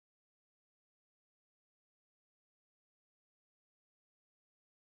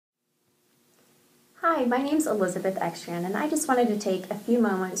Hi, my name's Elizabeth Ekstrand, and I just wanted to take a few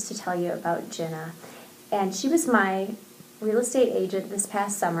moments to tell you about Jenna. And she was my real estate agent this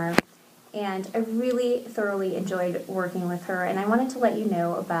past summer, and I really thoroughly enjoyed working with her. And I wanted to let you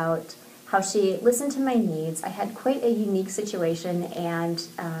know about how she listened to my needs. I had quite a unique situation, and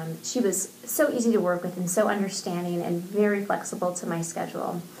she was so easy to work with and so understanding and very flexible to my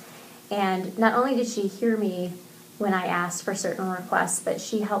schedule. And not only did she hear me when I asked for certain requests, but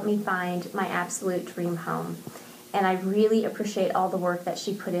she helped me find my absolute dream home. And I really appreciate all the work that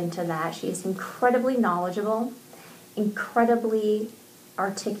she put into that. She is incredibly knowledgeable, incredibly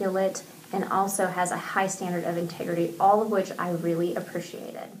articulate, and also has a high standard of integrity, all of which I really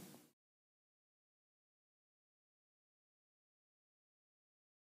appreciated.